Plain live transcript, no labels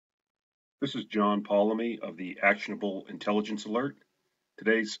This is John Paulamy of the Actionable Intelligence Alert.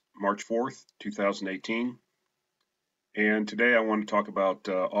 Today's March 4th, 2018, and today I want to talk about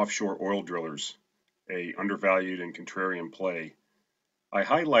offshore oil drillers, a undervalued and contrarian play. I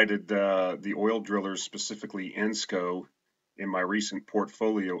highlighted the oil drillers, specifically ENSCO, in my recent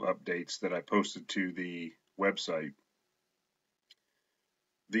portfolio updates that I posted to the website.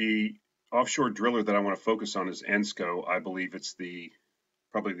 The offshore driller that I want to focus on is ENSCO. I believe it's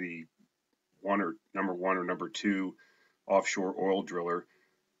probably the number one or number two offshore oil driller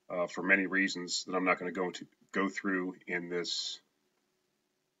for many reasons that I'm not going to go through in this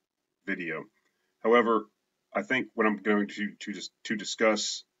video. However, I think what I'm going to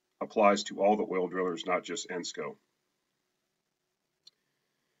discuss applies to all the oil drillers, not just ENSCO.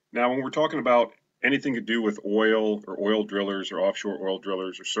 Now, when we're talking about anything to do with oil or oil drillers or offshore oil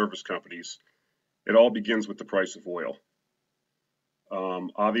drillers or service companies, it all begins with the price of oil.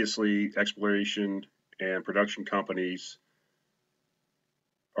 Obviously, exploration and production companies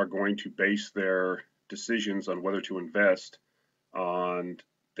are going to base their decisions on whether to invest on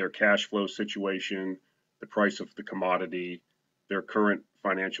their cash flow situation, the price of the commodity, their current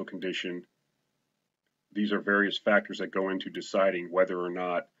financial condition. These are various factors that go into deciding whether or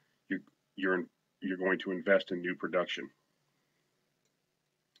not you're going to invest in new production.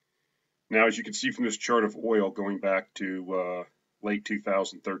 Now, as you can see from this chart of oil going back to late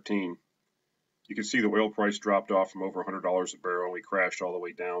 2013, you can see the oil price dropped off from over $100 a barrel. We crashed all the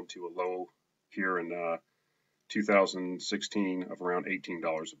way down to a low here in 2016 of around $18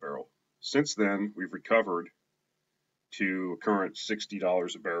 a barrel. Since then, we've recovered to a current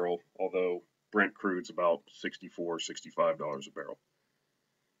 $60 a barrel, although Brent crude's about $64, $65 a barrel.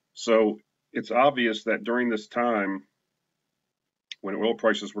 So it's obvious that during this time, when oil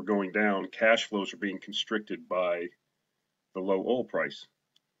prices were going down, cash flows are being constricted by the low oil price.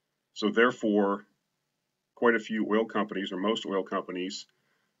 So therefore, quite a few oil companies, or most oil companies,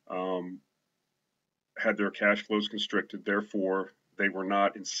 had their cash flows constricted. Therefore, they were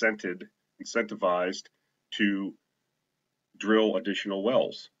not incentivized to drill additional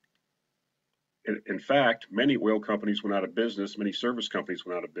wells. In fact, many oil companies went out of business, many service companies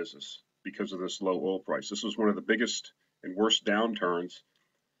went out of business because of this low oil price. This was one of the biggest and worst downturns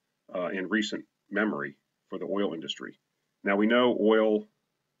in recent memory for the oil industry. Now, we know oil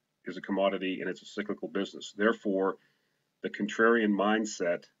is a commodity and it's a cyclical business. Therefore, the contrarian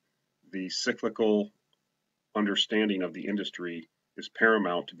mindset, the cyclical understanding of the industry is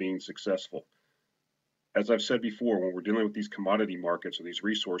paramount to being successful. As I've said before, when we're dealing with these commodity markets or these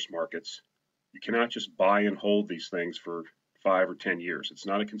resource markets, you cannot just buy and hold these things for 5 or 10 years. It's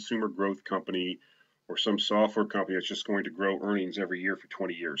not a consumer growth company or some software company that's just going to grow earnings every year for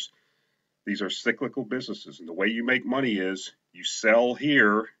 20 years. These are cyclical businesses, and the way you make money is you sell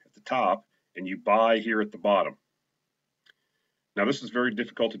here at the top and you buy here at the bottom. Now, this is very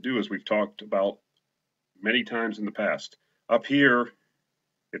difficult to do, as we've talked about many times in the past. Up here,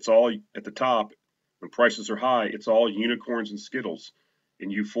 it's all at the top. When prices are high, it's all unicorns and skittles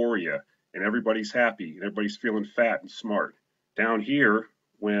and euphoria, and everybody's happy and everybody's feeling fat and smart. Down here,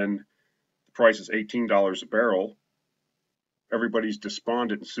 when the price is $18 a barrel, everybody's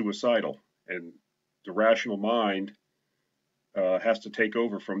despondent and suicidal, and the rational mind has to take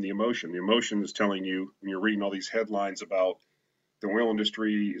over from the emotion. The emotion is telling you, when you're reading all these headlines about the oil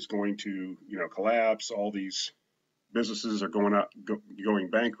industry is going to, collapse, all these businesses are going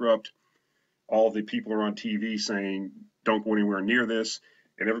bankrupt, all the people are on TV saying, don't go anywhere near this,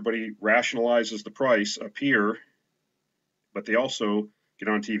 and everybody rationalizes the price up here, but they also get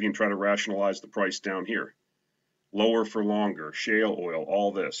on TV and try to rationalize the price down here. Lower for longer, shale oil,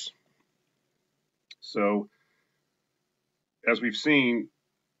 all this. So, as we've seen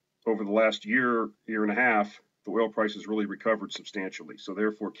over the last year and a half, the oil price has really recovered substantially. So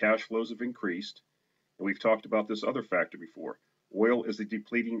therefore, cash flows have increased. And we've talked about this other factor before. Oil is a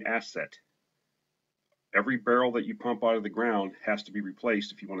depleting asset. Every barrel that you pump out of the ground has to be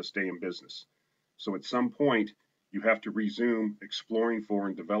replaced if you want to stay in business. So at some point, you have to resume exploring for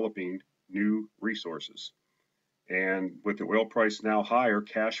and developing new resources. And with the oil price now higher,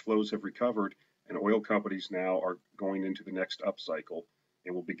 cash flows have recovered, and oil companies now are going into the next upcycle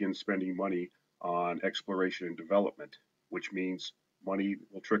and will begin spending money on exploration and development, which means money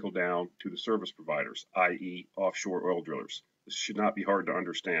will trickle down to the service providers, i.e. offshore oil drillers. This should not be hard to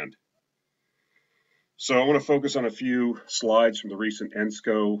understand. So I want to focus on a few slides from the recent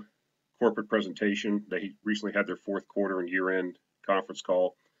ENSCO corporate presentation. They recently had their fourth quarter and year-end conference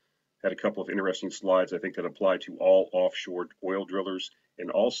call. Had a couple of interesting slides, I think, that apply to all offshore oil drillers,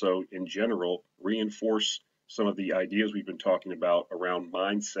 and also, in general, reinforce some of the ideas we've been talking about around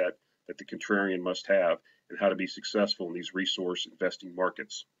mindset that the contrarian must have and how to be successful in these resource investing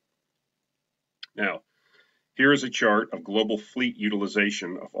markets. Now, here is a chart of global fleet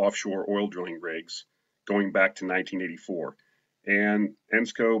utilization of offshore oil drilling rigs going back to 1984. And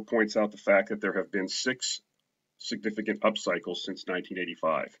ENSCO points out the fact that there have been 6 significant upcycles since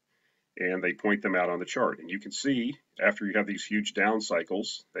 1985. And they point them out on the chart. And you can see after you have these huge down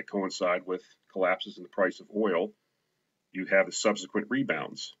cycles that coincide with collapses in the price of oil, you have the subsequent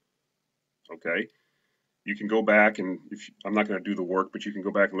rebounds. Okay, you can go back and I'm not going to do the work, but you can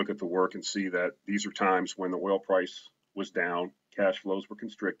go back and look at the work and see that these are times when the oil price was down, cash flows were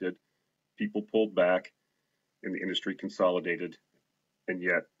constricted, people pulled back, and the industry consolidated. And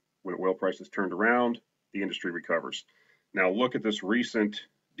yet, when oil prices turned around, the industry recovers. Now look at this recent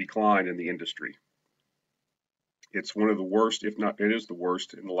decline in the industry. It's one of the worst, if not, it is the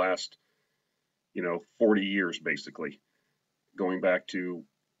worst in the last, 40 years, basically, going back to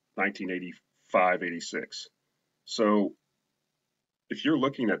 1985, 86. So if you're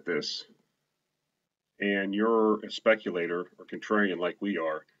looking at this and you're a speculator or contrarian like we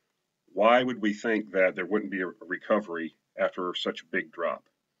are, why would we think that there wouldn't be a recovery after such a big drop?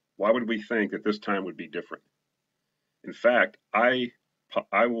 Why would we think that this time would be different? In fact, I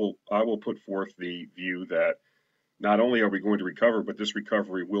will put forth the view that not only are we going to recover, but this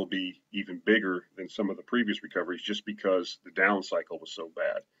recovery will be even bigger than some of the previous recoveries just because the down cycle was so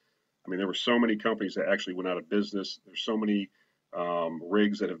bad. I mean, there were so many companies that actually went out of business. There's so many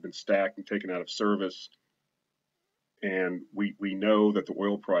rigs that have been stacked and taken out of service. And we know that the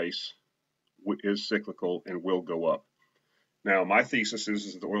oil price is cyclical and will go up. Now, my thesis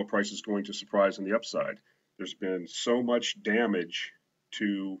is that the oil price is going to surprise on the upside. There's been so much damage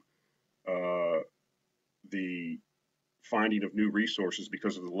to the finding of new resources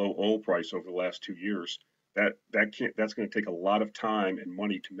because of the low oil price over the last 2 years that's going to take a lot of time and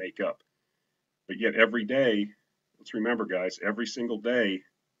money to make up. But yet every day, let's remember, guys, every single day,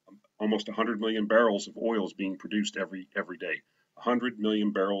 almost 100 million barrels of oil is being produced every day. 100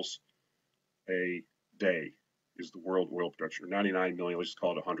 million barrels a day is the world oil production, or 99 million, let's just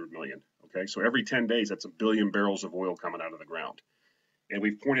call it 100 million. Okay, so every 10 days, that's 1 billion barrels of oil coming out of the ground. And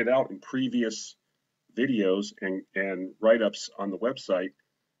we've pointed out in previous videos and write-ups on the website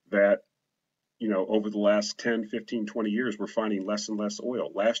that, over the last 10, 15, 20 years, we're finding less and less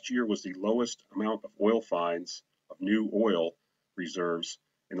oil. Last year was the lowest amount of oil finds of new oil reserves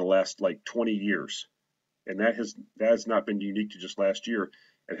in the last 20 years. And that has not been unique to just last year.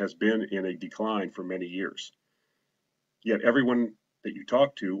 It has been in a decline for many years. Yet everyone that you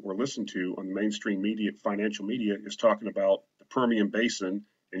talk to or listen to on the mainstream media, financial media, is talking about the Permian Basin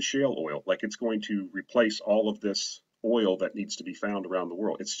and shale oil, like it's going to replace all of this oil that needs to be found around the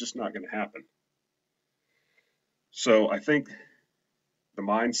world. It's just not going to happen. So I think the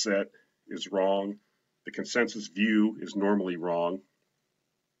mindset is wrong. The consensus view is normally wrong.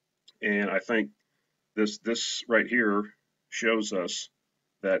 And I think this right here shows us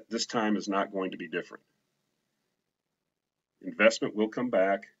that this time is not going to be different. Investment will come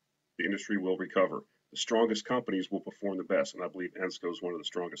back. The industry will recover. The strongest companies will perform the best, and I believe ENSCO is one of the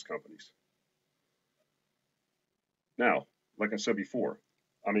strongest companies. Now, like I said before,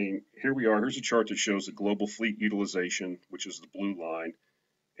 I mean, here we are. Here's a chart that shows the global fleet utilization, which is the blue line,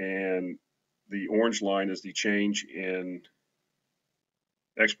 and the orange line is the change in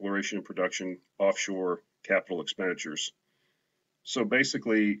exploration and production offshore capital expenditures. So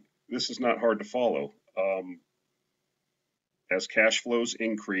basically, this is not hard to follow. As cash flows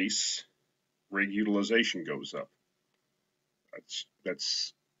increase, rig utilization goes up.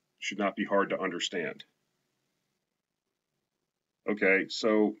 That's should not be hard to understand. Okay,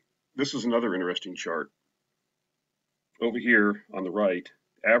 so this is another interesting chart. Over here on the right,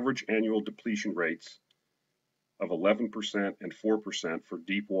 average annual depletion rates of 11% and 4% for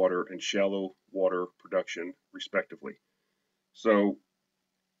deep water and shallow water production, respectively. So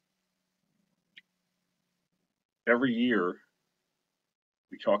every year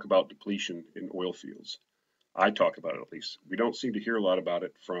we talk about depletion in oil fields. I talk about it, at least. We don't seem to hear a lot about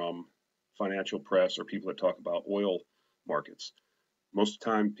it from financial press or people that talk about oil markets. Most of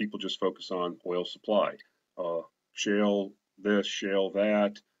the time, people just focus on oil supply. Shale this, shale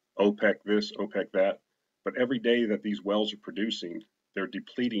that, OPEC this, OPEC that. But every day that these wells are producing, they're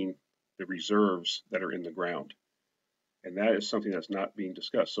depleting the reserves that are in the ground. And that is something that's not being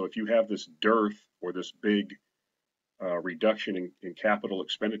discussed. So if you have this dearth or this big reduction in capital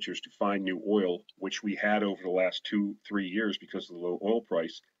expenditures to find new oil, which we had over the last 2-3 years because of the low oil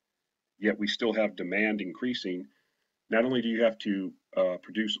price, yet we still have demand increasing. Not only do you have to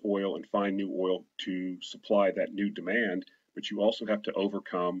produce oil and find new oil to supply that new demand, but you also have to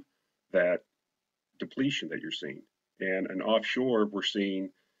overcome that depletion that you're seeing. And in offshore, we're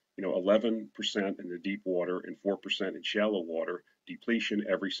seeing, 11% in the deep water and 4% in shallow water depletion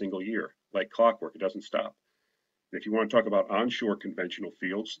every single year, like clockwork. It doesn't stop. And if you want to talk about onshore conventional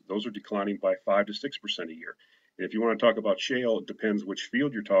fields, those are declining by 5 to 6% a year. And if you want to talk about shale, it depends which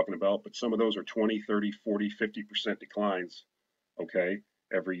field you're talking about, but some of those are 20, 30, 40, 50% declines, okay,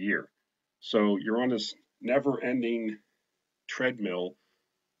 every year. So you're on this never ending treadmill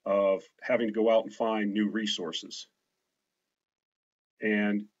of having to go out and find new resources.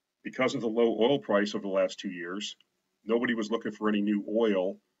 And because of the low oil price over the last 2 years, nobody was looking for any new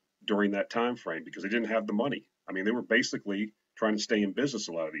oil during that time frame because they didn't have the money. I mean, they were basically trying to stay in business,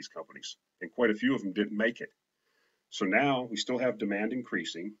 a lot of these companies, and quite a few of them didn't make it. So now we still have demand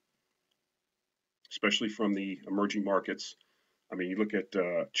increasing, especially from the emerging markets. I mean, you look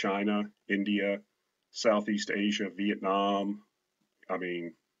at China, India, Southeast Asia, Vietnam, I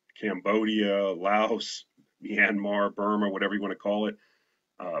mean, Cambodia, Laos, Myanmar, Burma, whatever you want to call it,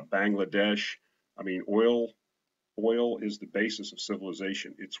 Bangladesh. I mean, oil is the basis of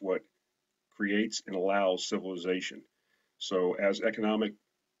civilization. It's what creates and allows civilization. So as economic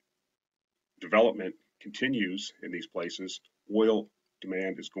development continues in these places, oil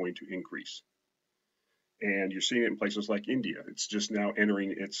demand is going to increase. And you're seeing it in places like India. It's just now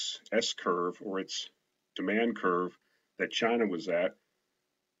entering its S curve, or its demand curve, that China was at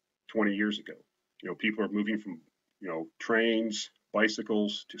 20 years ago. People are moving from, trains,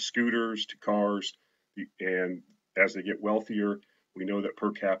 bicycles, to scooters, to cars. And as they get wealthier, we know that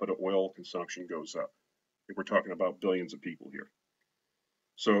per capita oil consumption goes up. We're talking about billions of people here.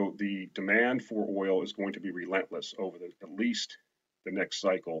 So the demand for oil is going to be relentless over at least the next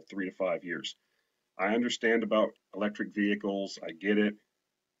cycle, 3 to 5 years. I understand about electric vehicles. I get it.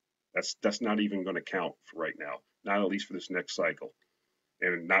 That's not even going to count for right now, not at least for this next cycle,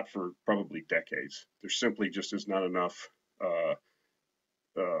 and not for probably decades. There simply just is not enough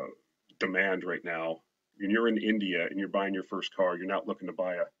demand right now. When you're in India and you're buying your first car, you're not looking to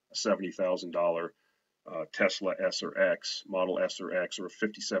buy a $70,000 Tesla S or X, Model S or X, or a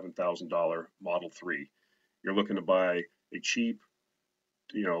 $57,000 Model 3. You're looking to buy a cheap,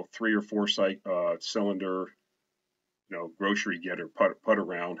 3 or 4 cylinder, grocery getter, put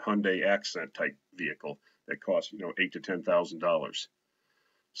around Hyundai Accent type vehicle that costs, $8,000 to $10,000.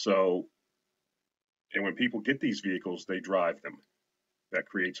 So, and when people get these vehicles, they drive them. That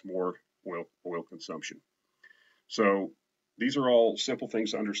creates more oil consumption. So these are all simple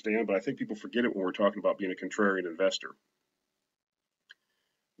things to understand, but I think people forget it when we're talking about being a contrarian investor.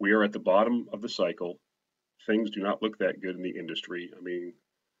 We are at the bottom of the cycle. Things do not look that good in the industry. I mean,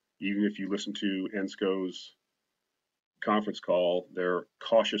 even if you listen to ENSCO's conference call, they're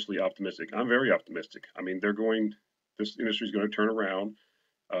cautiously optimistic. I'm very optimistic. I mean, this industry is going to turn around.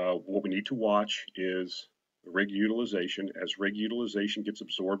 What we need to watch is rig utilization. As rig utilization gets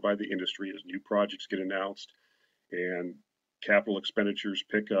absorbed by the industry, as new projects get announced, and capital expenditures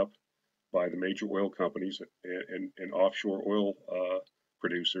pick up by the major oil companies and offshore oil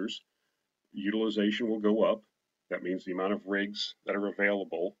producers, utilization will go up. That means the amount of rigs that are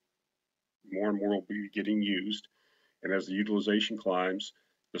available, more and more will be getting used. And as the utilization climbs,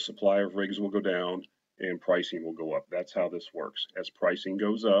 the supply of rigs will go down and pricing will go up. That's how this works. As pricing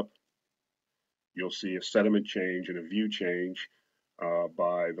goes up, you'll see a sentiment change and a view change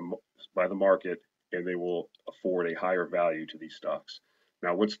by the market, and they will afford a higher value to these stocks.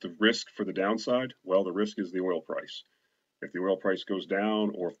 Now, what's the risk for the downside? Well, the risk is the oil price. If the oil price goes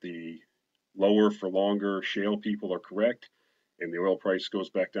down, or if the lower for longer shale people are correct, and the oil price goes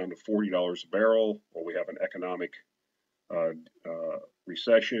back down to $40 a barrel, or we have an economic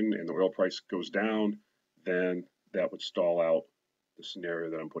recession and the oil price goes down, then that would stall out the scenario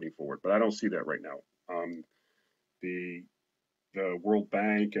that I'm putting forward. But I don't see that right now. The World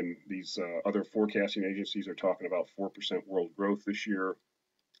Bank and these other forecasting agencies are talking about 4% world growth this year.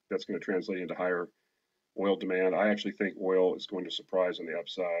 That's going to translate into higher oil demand. I actually think oil is going to surprise on the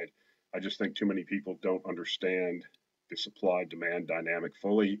upside. I just think too many people don't understand the supply-demand dynamic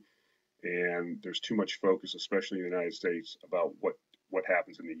fully, and there's too much focus, especially in the United States, about what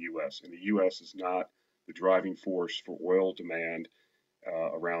happens in the U.S. And the U.S. is not the driving force for oil demand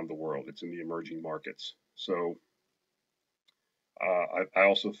around the world. It's in the emerging markets. So I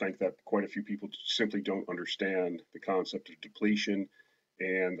also think that quite a few people simply don't understand the concept of depletion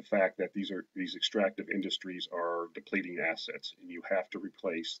and the fact that these extractive industries are depleting assets, and you have to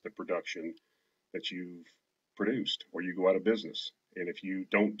replace the production that you've produced, or you go out of business. And if you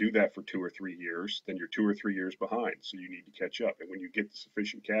don't do that for 2 or 3 years, then you're 2 or 3 years behind. So you need to catch up. And when you get the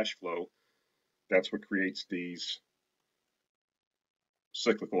sufficient cash flow, that's what creates these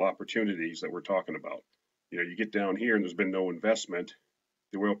cyclical opportunities that we're talking about. You know, you get down here and there's been no investment,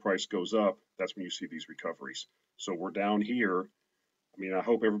 the oil price goes up, that's when you see these recoveries. So we're down here. I mean, I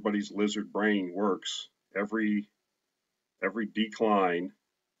hope everybody's lizard brain works. Every decline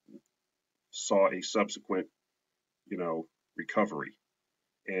saw a subsequent, you know, recovery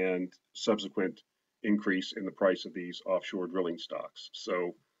and subsequent increase in the price of these offshore drilling stocks.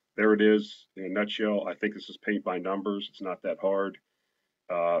 So there it is in a nutshell. I think this is paint by numbers. It's not that hard.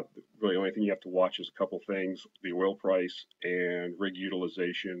 Really, the only thing you have to watch is a couple things: the oil price and rig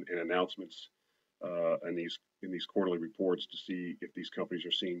utilization and announcements in these quarterly reports to see if these companies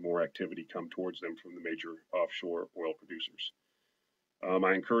are seeing more activity come towards them from the major offshore oil producers.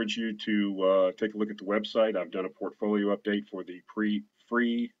 I encourage you to take a look at the website. I've done a portfolio update for the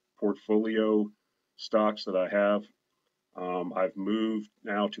free portfolio stocks that I have. I've moved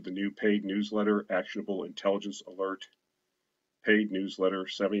now to the new paid newsletter, Actionable Intelligence Alert paid newsletter,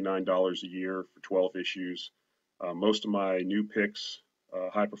 $79 a year for 12 issues. Most of my new picks,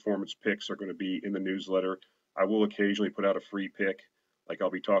 high performance picks, are going to be in the newsletter. I will occasionally put out a free pick, like I'll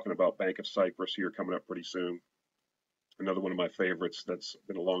be talking about Bank of Cyprus here coming up pretty soon. Another one of my favorites that's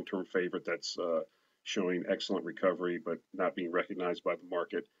been a long-term favorite that's showing excellent recovery but not being recognized by the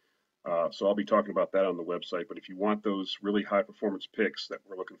market. So I'll be talking about that on the website. But if you want those really high performance picks that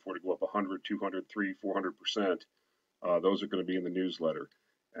we're looking for to go up 100, 200, 300, 400%, those are going to be in the newsletter.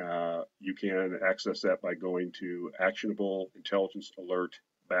 You can access that by going to Actionable Intelligence Alert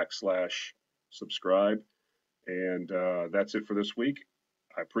 /subscribe. And that's it for this week.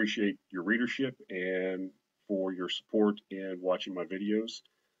 I appreciate your readership and for your support in watching my videos.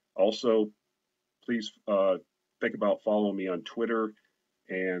 Also, please think about following me on Twitter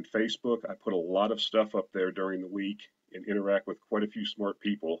and Facebook. I put a lot of stuff up there during the week and interact with quite a few smart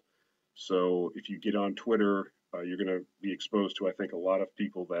people. So if you get on Twitter, you're going to be exposed to, I think, a lot of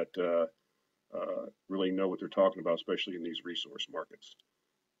people that really know what they're talking about, especially in these resource markets.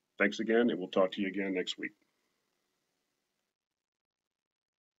 Thanks again, and we'll talk to you again next week.